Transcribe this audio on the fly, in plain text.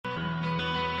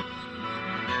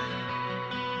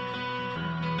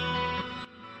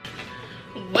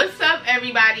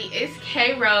everybody, it's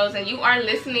K Rose and you are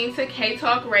listening to K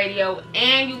Talk Radio,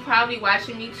 and you probably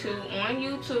watching me too on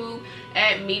YouTube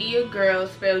at Media Girl,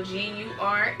 spelled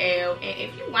G-U-R-L. And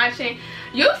if you're watching,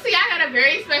 you'll see I got a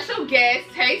very special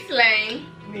guest, Tay Slay.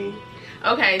 Me.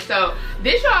 Okay, so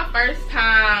this y'all first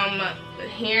time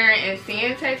hearing and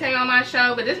seeing Tay Tay on my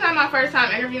show, but this is not my first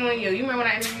time interviewing you. You remember when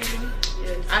I interviewed you?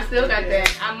 Yes. I still got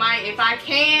that. I might, if I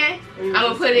can, I'm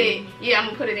gonna put it. Yeah, I'm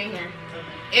gonna put it in here.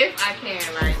 If I can,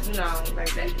 like, you know,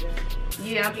 like that.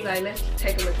 Yeah, I'll be like, let's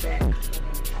take a look back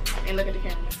and look at the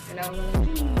camera. And I was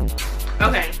like,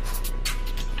 okay.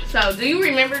 So, do you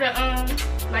remember the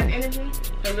like the interview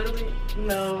a little bit?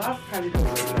 No, I probably don't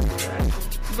remember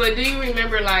that. But do you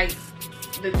remember like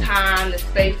the time, the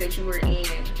space that you were in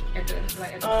at the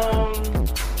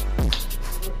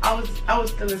I was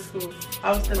still in school.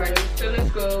 Still in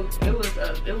school.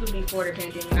 It was before the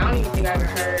pandemic. I don't even think I ever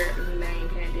heard the name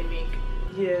pandemic.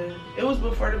 Yeah, it was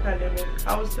before the pandemic.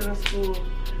 I was still in school.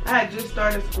 I had just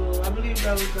started school. I believe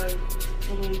that was like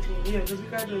 2018. Yeah, because we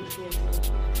graduated in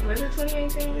 2018. Was it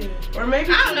 2018? Yeah. Or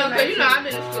maybe I don't know, because you know I've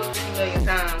been to school a million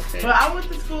times. But I went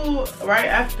to school right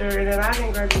after, and then I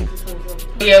didn't graduate until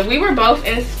 2020. Yeah, we were both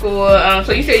in school.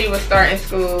 So you said you were starting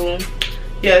school.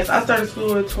 Yes, I started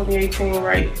school in 2018,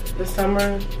 right? The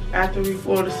summer after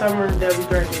the summer that we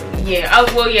graduated. Yeah. Oh,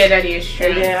 well, yeah, that is true.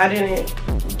 And then I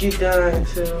didn't get done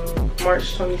until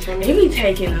March 2020. It be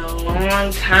taking a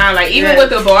long time, like even with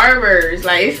the barbers,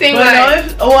 like it seems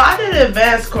like. No, I did an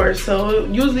advanced course, so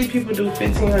usually people do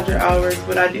 1,500 hours,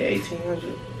 but I did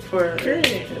 1,800 for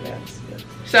advanced. Yeah.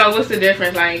 So what's the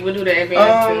difference? Like, what do the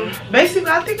advanced do? Basically,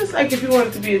 I think it's like if you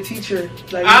wanted to be a teacher,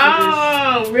 like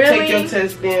you could just take your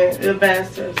test, then the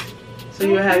advanced test, so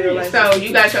you would have your license. So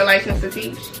you got your license to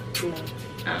teach?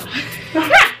 No.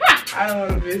 Oh. I don't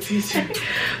want to be a teacher.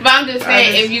 But I'm just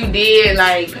saying, if you did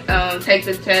like take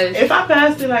the test, if I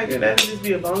passed it, like that would just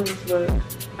be a bonus. But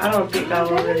I don't think I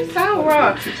would really. So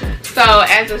wrong. So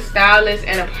as a stylist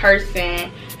and a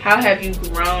person, how have you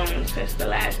grown since the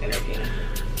last interview?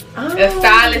 A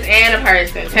stylist and a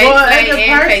person. Well, as a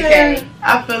person,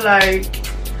 I feel like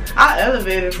I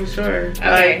elevated for sure.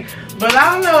 Okay. Like, but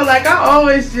I don't know. Like I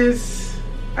always just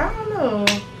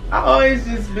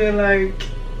been like.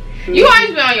 You always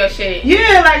been on your shit.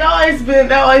 Yeah, like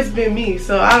that always been me.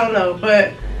 So I don't know,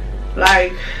 but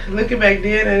like looking back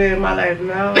then and in my life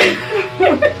now.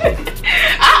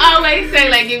 I always say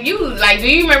like if you like, do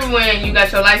you remember when you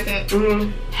got your license?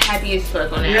 Mm-hmm. Happy as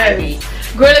fuck on that ID.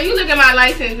 Girl, if you look at my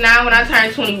license now, when I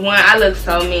turned 21, I look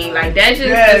so mean. Like that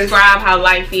just describe how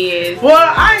life is.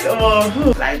 Life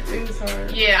is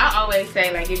hard. Yeah, I always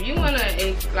say like if you wanna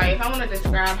if I wanna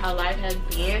describe how life has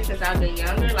been since I've been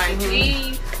younger, like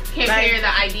please compare the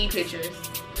ID pictures.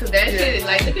 Cause that shit,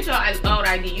 like look at your old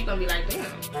ID, you gonna be like, damn.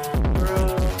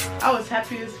 Bro, I was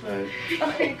happy as fuck.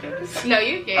 No,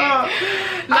 you can't.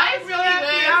 Life really happy.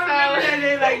 I remember that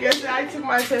day, like yesterday, I took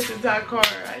my test in car.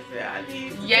 I said, I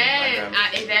need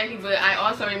to exactly. But I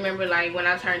also remember like when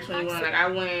I turned 21, like I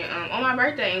went on my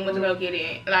birthday and went to go get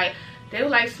it. Like they were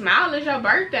like, smile, it's your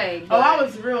birthday. But I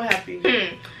was real happy.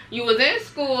 You was in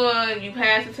school, you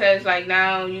passed the test, like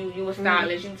now you a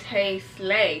stylist, you Tay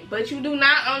Slay. But you do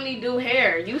not only do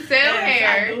hair, you sell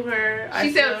hair. I do hair.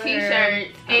 She sells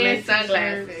t-shirts and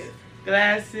sunglasses.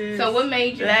 Glasses. So what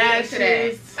made you get into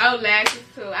that? Oh, lashes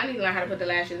too. I need to learn how to put the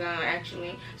lashes on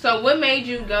actually. So what made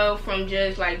you go from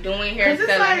just like doing hair to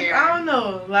selling hair? I don't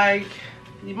know, like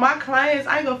my clients,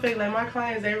 I ain't gonna fake, like my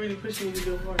clients, they really push me to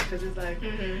do more, because it's like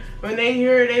when they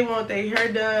hear they want their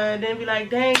hair done, then be like,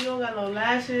 dang, you don't got no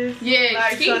lashes. Yeah,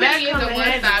 like, so that is a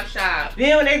one-stop shop.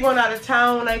 Then when they going out of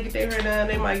town, when they get their hair done,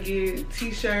 they might get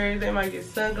t-shirts, they might get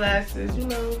sunglasses, you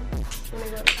know.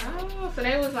 Oh, so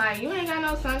they was like, you ain't got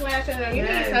no sunglasses, you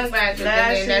need sunglasses,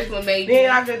 and then that's what made you.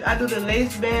 Then I do the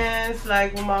lace bands,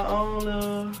 like with my own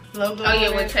little logo. Oh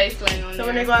yeah, with Tay Slay on so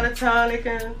when they go out of town, they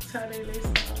can tie their lace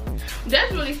on.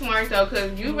 That's really smart though,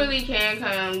 because you really can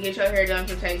come get your hair done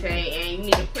from Tay Tay, and you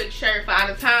need a quick shirt for out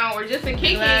of town or just a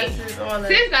kick it.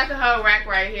 Sis got the whole rack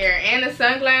right here and the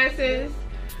sunglasses.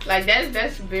 Like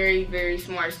that's very, very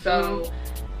smart. So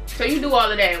so you do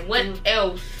all of that. What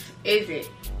else is it?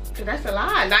 Cause that's a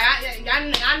lot. Like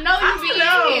I know you be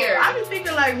in here. I be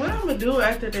thinking like, what I'm gonna do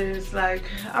after this? Like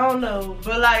I don't know,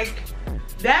 but like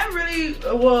that really,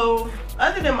 well,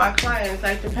 other than my clients,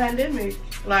 like the pandemic,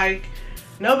 like.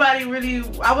 Nobody really,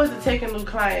 I wasn't taking new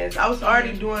clients. I was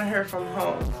already doing hair from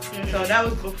home. So that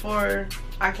was before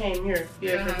I came here.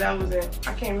 Yeah, because that wasn't,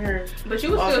 I came here. But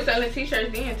you was still selling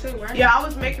t-shirts then too, right? Yeah, I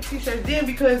was making t-shirts then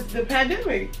because the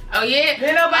pandemic. Oh yeah.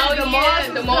 Then nobody,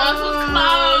 the malls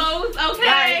was closed.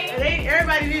 Okay. Like,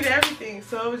 everybody needed everything.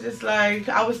 thing. So it was just like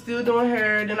I was still doing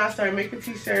hair. Then I started making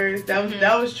t-shirts.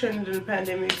 That was trending in the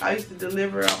pandemic. I used to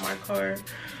deliver on my car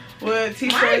with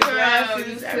t-shirts, glasses,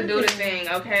 used everything. to do the thing,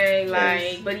 okay? Like,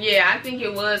 yes. But yeah, I think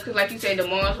it was because, like you said, the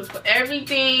malls was for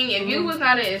everything. If you was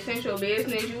not an essential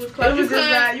business, you was closed. It was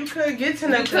just like you couldn't get to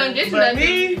nothing. You couldn't get to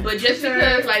nothing. But just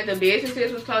because like the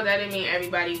businesses was closed, that didn't mean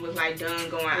everybody was like done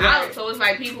going out. So it's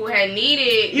like people had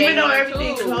needed. Even though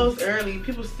everything closed early,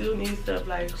 people still need stuff.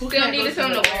 Like who still needed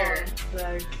something to wear.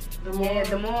 Like the mall. Yeah,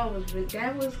 the mall was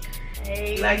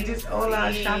crazy. Like just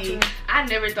online shopping. I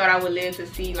never thought I would live to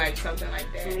see like something like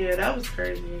that. Yeah, that was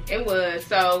crazy. It was.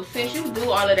 So since you do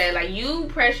all of that, like you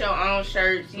press your own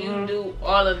shirts, you do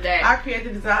all of that. I create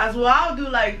the designs. Well, I'll do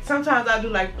like sometimes I do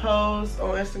like posts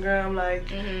on Instagram, like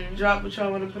drop what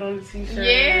y'all want to put on the t-shirt.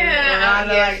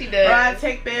 Yeah, she does. Or I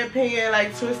take their opinion,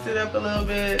 like twist it up a little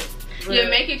bit. Yeah,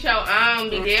 make it your own.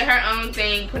 They did her own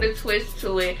thing, put a twist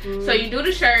to it. So you do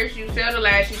the shirts, you sell the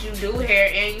lashes, you do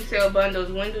hair, and you sell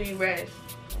bundles. When do you rest?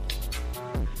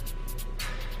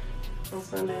 On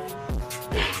Sundays.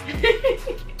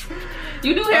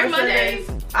 You do hair Mondays?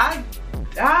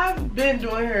 I've been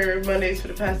doing hair Mondays for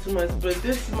the past 2 months, but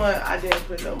this month I didn't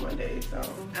put no Mondays.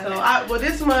 So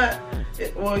this month,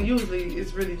 usually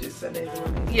it's really just Sundays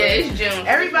and Mondays. Yeah, it's June.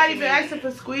 Everybody been asking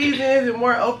for squeeze-ins and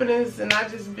more openings, and I've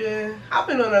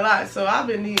been doing a lot, so I've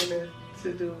been needing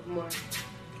to do more.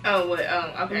 Oh, what?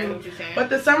 Oh, okay. What you saying? But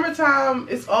the summertime,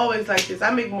 it's always like this. I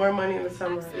make more money in the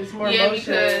summer. It's more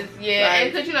motion. And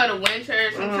because you know the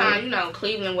winter, sometimes you know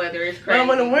Cleveland weather is crazy. But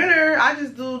when the winter, I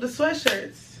just do the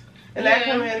sweatshirts. And that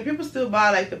come in, and people still buy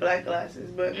like the black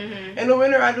glasses, but in the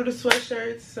winter I do the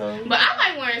sweatshirts. So, but I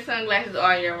like wearing sunglasses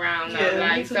all year round. Though. Yeah,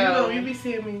 like, so you be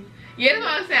seeing me. Yeah, that's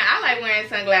what I'm saying. I like wearing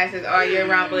sunglasses all year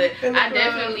round, but I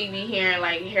definitely be hearing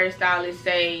like hairstylists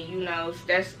say, you know,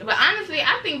 that's. But honestly,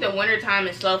 I think the winter time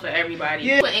is slow for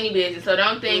everybody, for any business. So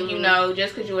don't think you know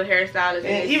just because you're a hairstylist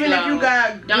and even slow, if you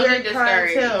got don't good get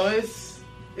clientele, discouraged.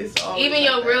 it's always even like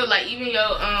your that. real even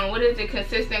your what is it,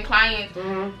 consistent clients.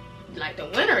 Like the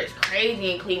winter is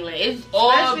crazy in Cleveland. It's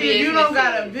all especially businesses. if you don't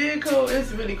got a vehicle,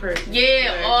 it's really crazy.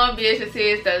 Yeah, like, all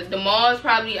businesses. The malls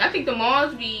probably. I think the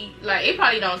malls be like it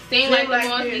probably don't seem like the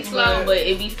malls be slow, but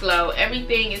it be slow.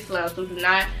 Everything is slow, so do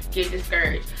not get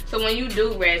discouraged. So when you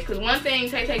do rest, because one thing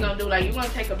Tay Tay gonna do, like you gonna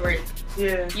take a break.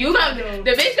 Yeah. You gonna do.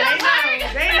 The bitch gonna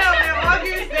work. They know in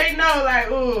August. They know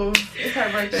like ooh, it's her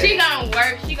birthday. She gonna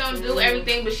work. She gonna do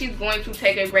everything, but she's going to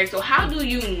take a break. So how do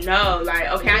you know? Like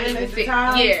okay, I need to sit.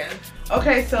 Yeah.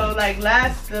 Okay, so like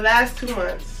the last 2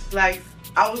 months, like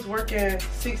I was working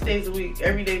 6 days a week,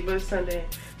 every day but Sunday.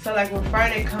 So like when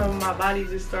Friday comes, my body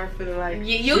just start feeling like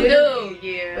you do,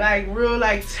 like real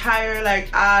like tired, like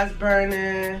eyes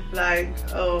burning, like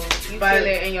you feel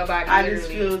it in your body. I just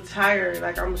feel tired,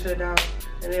 like I'm shut down.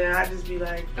 And then I just be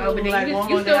like, oh, but then like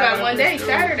you still got one day,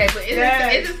 Saturday. But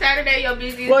isn't Saturday your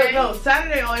busiest day? No,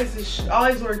 Saturday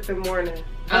always work the morning.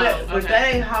 But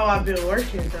that ain't how I've been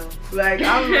working though. Like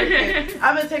I've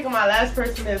been taking my last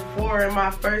person at 4 and my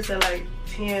first at like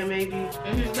 10 maybe.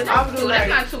 But that's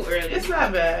not too early. It's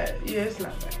not bad. Yeah, it's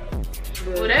not bad.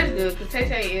 But, well, that's good because Tay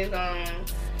Tay is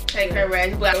take her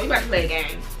rest. But we about to play a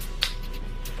game.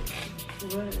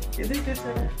 What? Is it this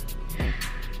or that?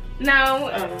 No,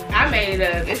 I made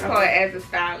it up. It's called As a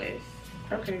Stylist.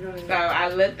 Okay, go ahead. So I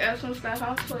looked up some stuff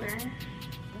on Twitter.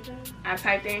 I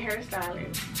typed in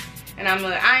hairstylist. And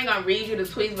I ain't gonna read you the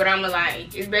tweets, but I'm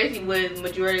like, it's basically what the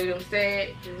majority of them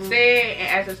said. And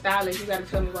as a stylist, you gotta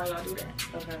tell me why y'all do that.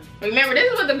 Okay. Remember,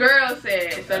 this is what the girl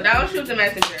said, so don't shoot the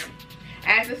messenger.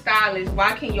 As a stylist,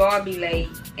 why can y'all be late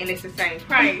and it's the same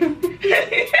price?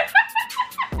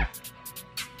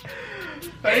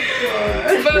 But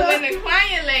when the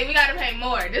client late, we gotta pay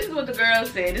more. This is what the girl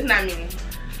said. This is not me.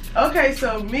 Okay,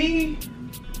 so me,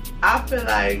 I feel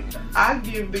like I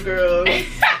give the girls.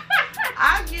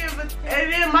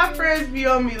 And then my friends be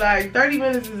on me like 30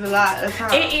 minutes is a lot of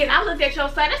time. And I looked at your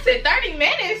site, I said 30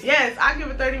 minutes? Yes, I give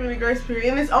a 30-minute grace period.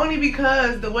 And it's only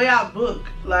because the way I book,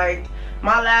 like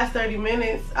my last 30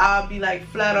 minutes, I'll be like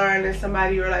flat ironing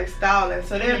somebody or like styling.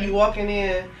 So they'll be walking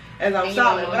in as I'm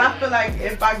styling. But I feel like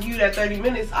if I give you that 30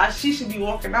 minutes, she should be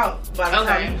walking out by the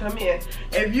time you come in.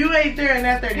 If you ain't there in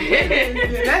that 30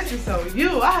 minutes, then that's just on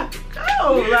you. I have to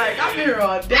go. Like, I'm here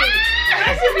all day.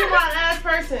 That should be my last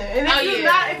person. And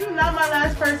if you're not my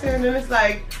last person, then it's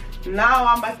like, now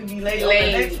I'm about to be late on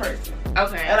the next person.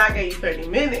 Okay. And I gave you 30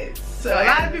 minutes. So a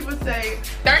lot of people say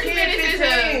 30 minutes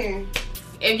 15.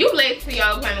 If you late to your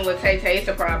appointment with Tay Tay, it's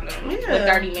a problem. With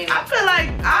 30 minutes. I feel like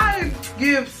I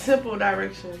give simple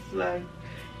directions, like,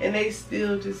 and they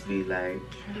still just be like,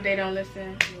 they don't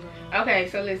listen. Okay,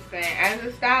 so listen, as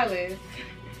a stylist,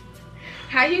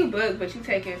 How you book, but you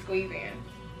taking squeeze in?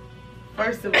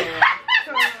 First of all. This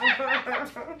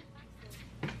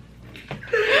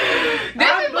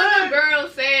is what the girl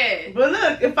said. But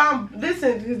look, if I'm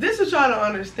listen, this is what y'all don't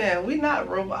understand. We not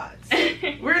robots.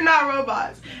 We're not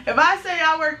robots. If I say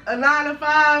I work a 9 to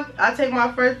 5, I take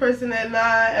my first person at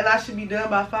 9 and I should be done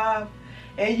by 5.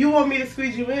 And you want me to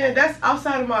squeeze you in, that's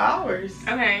outside of my hours.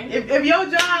 Okay. If your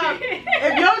job,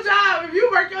 if you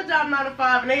work your job 9 to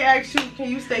 5 and they ask you, can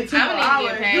you stay 2 more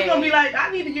hours, you're gonna be like,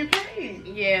 I need to get paid.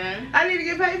 Yeah. I need to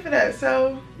get paid for that.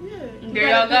 So yeah. There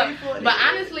y'all go. But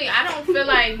honestly, I don't feel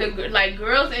like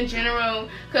girls in general,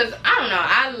 cause I don't know,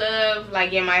 I love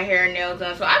like getting my hair and nails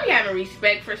done, so I be having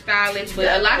respect for stylists, but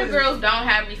a lot of girls don't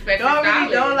have respect for stylists.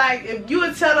 Really don't like, if you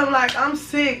would tell them like I'm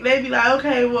sick, they be like,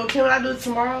 okay, well can I do it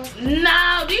tomorrow?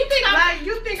 No, do you think I'm like,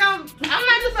 you think I'm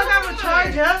not just like I'm gonna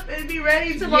charge up and be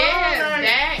ready tomorrow? Yeah, like,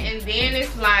 that, and then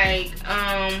it's like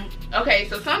okay,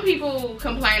 so some people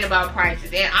complain about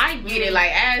prices, and I get it.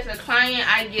 Like, as a client,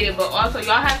 I get it, but also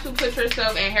y'all have to put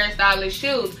yourself in hairstylist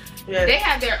shoes. Yes. They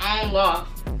have their own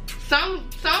loft. Some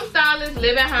stylists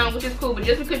live at home, which is cool, but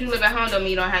just because you live at home don't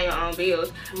mean you don't have your own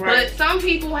bills. Right. But some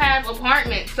people have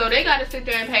apartments, so they gotta sit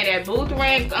there and pay that booth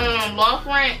rent, loft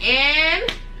rent,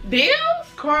 and bills?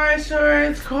 Car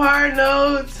insurance, car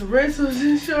notes, rentals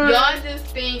insurance. Y'all just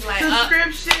think like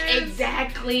subscriptions.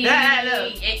 Exactly. That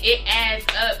adds up. It adds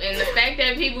up, and the fact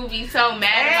that people be so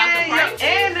mad about the prices.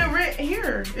 And the rent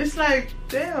here, it's like,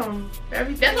 damn,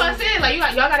 everything. That's what I said. Like,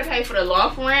 y'all gotta pay for the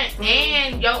loft rent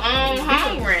and your own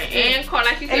home rent and car,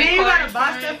 like you said. And then you gotta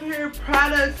buy stuff here.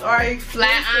 Products are expensive.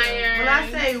 Flat iron. When I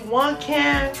say 1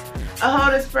 can of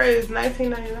Hoda spray is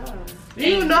 $19.99.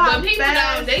 You know how people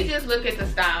fast, don't, they just look at the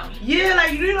style. Yeah,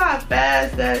 like you know how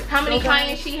fast that. How many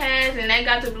clients she has, and that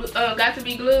got to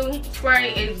be glue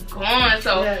spray is gone.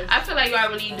 So yes. I feel like y'all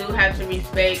really do have to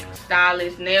respect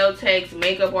stylists, nail techs,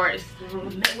 makeup artists.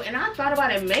 And I thought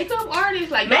about it, makeup artists,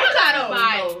 like y'all gotta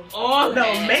buy all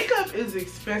that. No, makeup is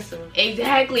expensive.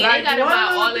 Exactly, like, they gotta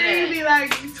buy all of that. Be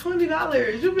like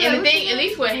 $20. You be and the thing, at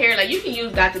least with hair, like you can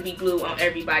use got to be glue on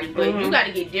everybody, but you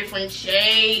gotta get different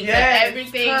shades and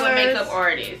everything with makeup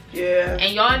artists. Yeah.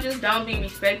 And y'all just don't be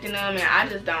respecting them, and I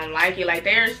just don't like it. Like,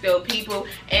 they're still people,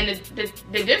 and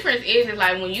the difference is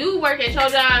like when you work at your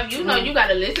job, you know you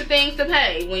got a list of things to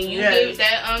pay when you get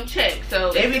that check.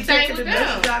 So they be taking the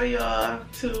deductions out of y'all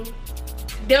too.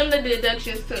 Them the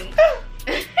deductions too.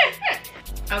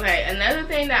 Okay, another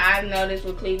thing that I've noticed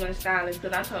with Cleveland stylists,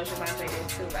 because I told Shavante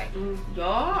this too, like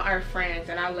y'all are friends,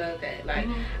 and I love that. Like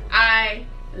I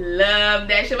love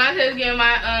that. Shavante is getting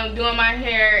my doing my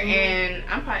hair, and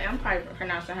I'm probably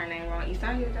pronouncing her name wrong.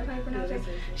 Isanya, that's how you pronounce it.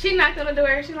 She knocked on the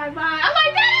door. She's like, bye. I'm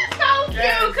like, that is so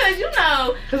cute, cause you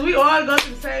know, cause we all go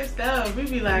through the same stuff. We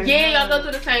be like, yeah, y'all go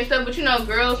through the same stuff, but you know,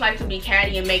 girls like to be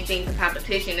catty and make things a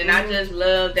competition, and I just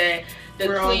love that.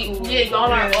 Cool. Yeah,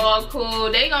 y'all are all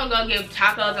cool. They gonna go get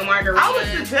tacos and margaritas. I would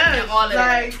suggest, and all of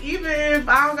like, that. Even if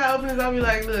I don't got openings, I'll be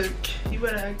like, look, you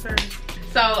better ask her.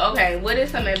 So, okay, what is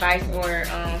some advice or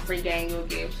free game you'll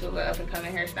give to an up and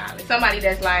coming hairstylist? Somebody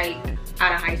that's like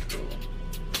out of high school.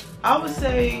 I would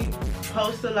say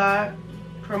post a lot,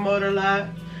 promote a lot,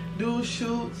 do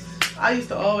shoots. I used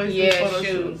to always do photo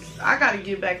shoots. I gotta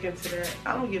get back into that.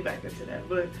 I'm gonna get back into that,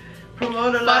 but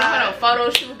promote a lot. Photo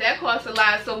shoots, that costs a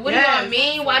lot. So what do y'all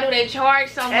mean? Why do they charge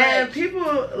so much? And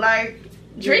people like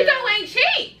Drico ain't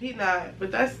cheap. He not,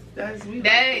 but that's we.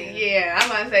 Yeah, I'm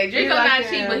about to say Drico not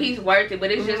cheap, but he's worth it.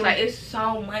 But it's just like it's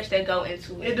so much that go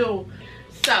into it. It do.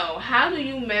 So how do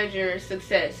you measure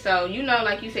success? So you know,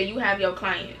 like you said, you have your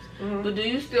clients, but do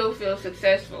you still feel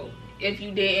successful if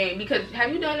you didn't? Because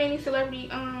have you done any celebrity?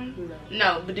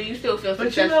 No, but do you still feel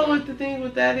successful? But you know what the thing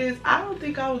with that is? I don't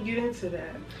think I would get into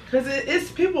that because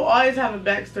it's people always have a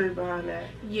backstory behind that.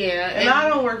 Yeah, and I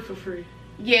don't work for free.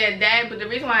 Yeah, that, but the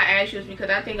reason why I asked you is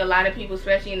because I think a lot of people,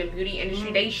 especially in the beauty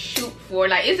industry, they shoot for,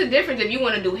 like, it's a difference if you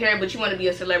want to do hair, but you want to be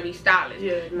a celebrity stylist.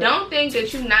 Yeah, no. Don't think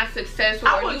that you're not successful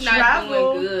or you're not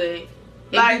doing good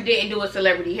if you didn't do a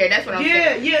celebrity hair. That's what I'm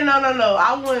saying. Yeah, no.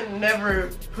 I wouldn't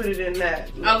never put it in that.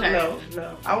 Okay.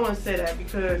 No. I wouldn't say that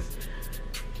because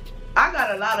I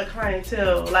got a lot of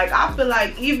clientele. Like, I feel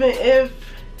like even if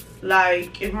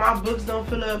my books don't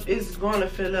fill up, it's gonna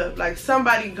fill up. Like,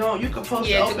 somebody you can post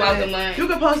it open. You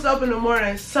can post it up in the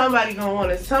morning. Somebody gonna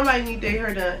want it. Somebody need their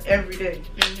hair done every day.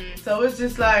 So it's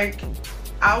just like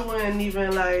I wouldn't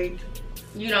even like.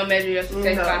 You don't measure your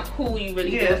success by who you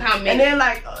really do. How many. And then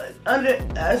like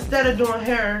instead of doing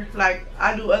hair, like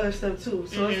I do other stuff too.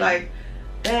 So it's like,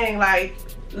 dang, like.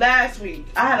 Last week,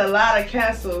 I had a lot of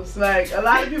cancels. Like, a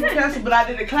lot of people canceled, but I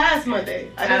did a class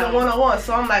Monday. I did a one-on-one,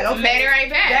 so I'm like, okay. Made it right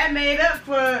back. That made up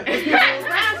for the people who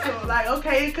canceled. Like,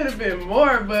 okay, it could have been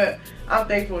more, but I'm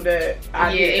thankful that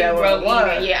I did that broke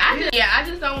one. even. I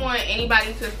just don't want anybody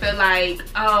to feel like,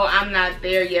 oh, I'm not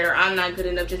there yet, or I'm not good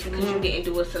enough just because you didn't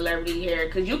do a celebrity hair.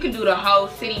 Because you can do the whole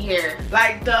city hair.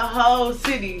 Like the whole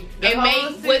city.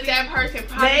 What that person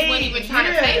probably wasn't even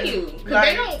trying to pay you. Because like,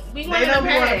 they don't be wanting to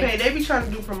pay. They be trying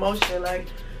to do promotion. Like,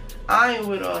 I ain't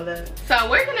with all that. So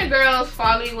where can the girls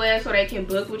follow you at so they can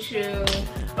book with you?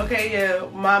 Okay, yeah.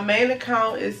 My main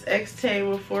account is XTay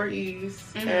with 4 E's.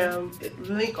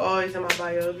 Link always in my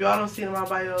bio. If y'all don't see it in my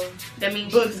bio, that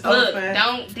means books open.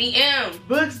 Don't DM.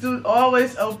 Books do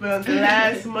always open the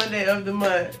last Monday of the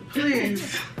month.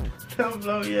 Please don't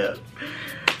blow me up.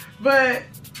 But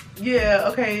yeah,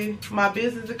 okay. My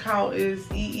business account is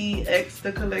EEX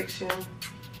The Collection.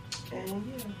 And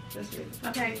yeah, that's it.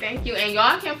 Okay, thank you. And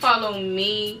y'all can follow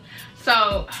me.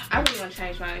 So I really want to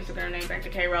change my Instagram name back to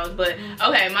K Rose, but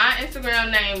okay, my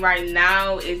Instagram name right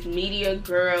now is Media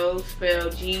Girl,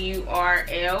 spelled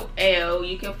G-U-R-L-L.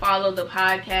 You can follow the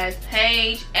podcast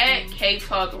page at K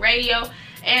Talk Radio,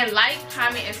 and like,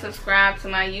 comment, and subscribe to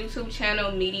my YouTube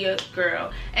channel, Media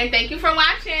Girl. And thank you for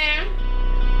watching.